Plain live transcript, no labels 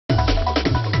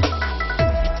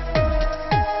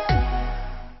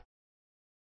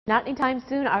Not anytime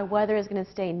soon. Our weather is going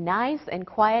to stay nice and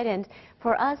quiet, and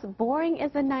for us, boring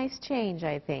is a nice change,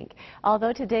 I think.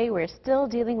 Although today we're still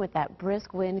dealing with that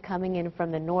brisk wind coming in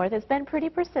from the north. It's been pretty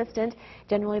persistent,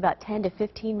 generally about 10 to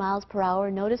 15 miles per hour.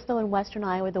 Notice, though, in western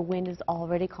Iowa, the wind is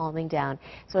already calming down.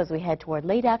 So as we head toward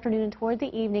late afternoon and toward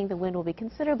the evening, the wind will be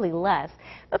considerably less.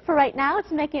 But for right now,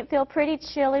 it's making it feel pretty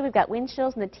chilly. We've got wind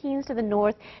chills in the teens to the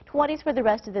north, 20s for the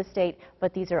rest of the state,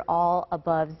 but these are all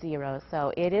above zero.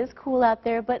 So it is cool out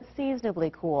there, but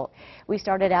seasonably cool. We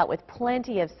started out with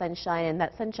plenty of sunshine, and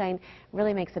that sunshine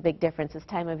really makes a big difference this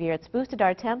time of year. It's boosted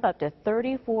our temp up to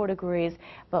 34 degrees,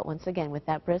 but once again, with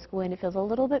that brisk wind, it feels a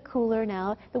little bit cooler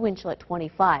now, the wind chill at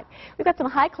 25. We've got some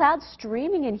high clouds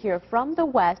streaming in here from the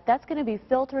west. That's going to be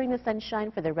filtering the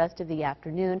sunshine for the rest of the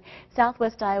afternoon.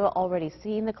 Southwest Iowa already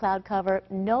seeing the cloud cover.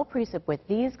 No precip with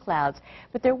these clouds,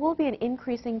 but there will be an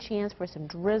increasing chance for some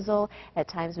drizzle, at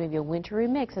times maybe a wintry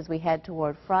mix as we head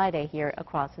toward Friday here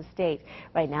across the state.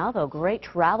 Right now, though, great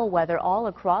travel weather all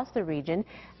across the region.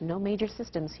 No major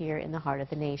systems here in the heart of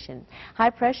the nation. High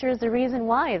pressure is the reason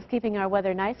why it's keeping our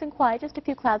weather nice and quiet, just a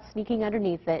few clouds sneaking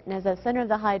underneath it. And as the center of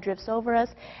the high drifts over us,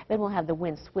 then we'll have the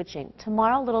wind switching.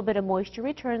 Tomorrow, a little bit of moisture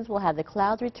returns. We'll have the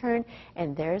clouds return,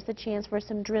 and there's the chance for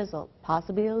some drizzle,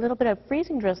 possibly a little bit of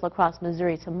freezing drizzle across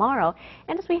Missouri tomorrow.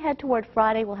 And as we head toward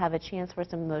Friday, we'll have a chance for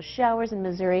some of those showers in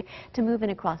Missouri to move in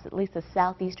across at least the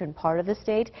southeastern part of the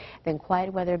state. Then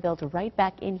quiet weather builds right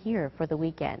back in here for the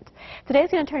weekend.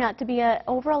 Today's going to turn out to be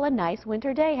overall a nice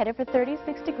winter day, headed for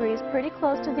 36 degrees, pretty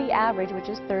close to the average, which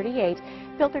is 38.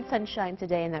 Filtered sunshine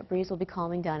today, and that breeze will be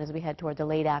calming down as we head toward the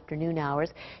late afternoon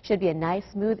hours. Should be a nice,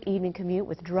 smooth evening commute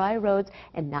with dry roads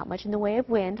and not much in the way of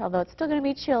wind, although it's still going to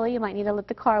be chilly. You might need to let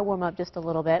the car warm up just a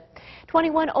little bit.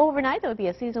 21 overnight. That would be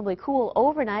a seasonably cool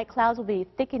overnight. Clouds will be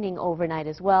thickening overnight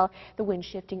as well. The wind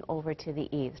shifting over to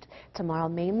the east. Tomorrow,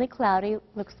 mainly cloudy.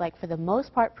 Looks like for the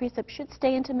most part, precip should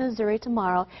stay into Missouri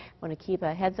tomorrow. Want to keep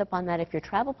a heads up on that if your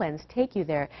travel plans take you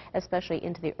there, especially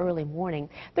into the early morning.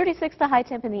 36 the high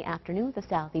temp in the afternoon with a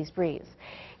southeast breeze.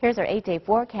 Here's our 8-day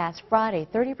forecast. Friday,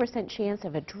 30% chance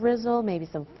of a drizzle, maybe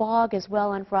some fog as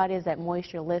well on Friday as that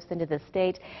moisture lifts into the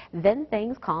state. Then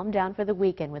things calm down for the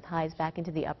weekend with highs back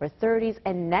into the upper 30s,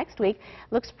 and next week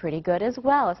looks pretty good as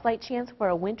well. A slight chance for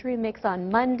a wintry mix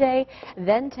on Monday.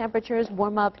 Then temperatures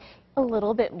warm up a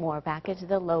little bit more, back into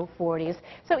the low 40s.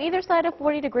 So either side of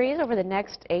 40 degrees over the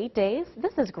next 8 days.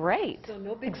 This is great. So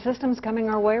no big systems coming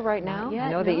our way right now? Yet,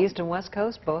 I know the east and west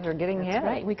coast both are getting hit. That's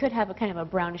right. We could have a kind of a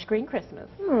brownish green Christmas.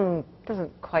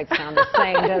 Doesn't quite sound the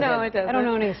same, does No, it? it doesn't. I don't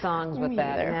know any songs with Me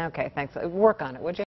that. either. Okay, thanks. Work on it, would you?